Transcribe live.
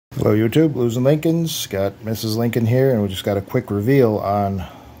Hello YouTube, Blues and Lincolns. Got Mrs. Lincoln here, and we just got a quick reveal on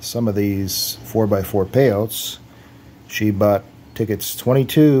some of these 4x4 payouts. She bought tickets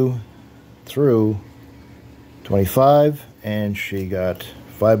 22 through 25, and she got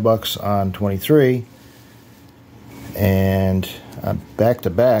 $5 on 23. And back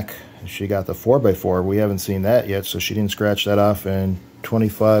to back, she got the 4x4. We haven't seen that yet, so she didn't scratch that off, and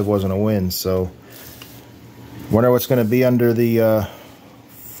 25 wasn't a win. So, wonder what's going to be under the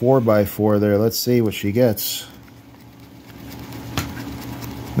 4x4 there. Let's see what she gets.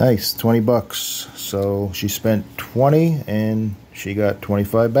 Nice, 20 bucks. So she spent 20 and she got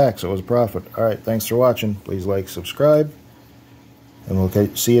 25 back, so it was a profit. All right, thanks for watching. Please like, subscribe, and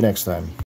we'll see you next time.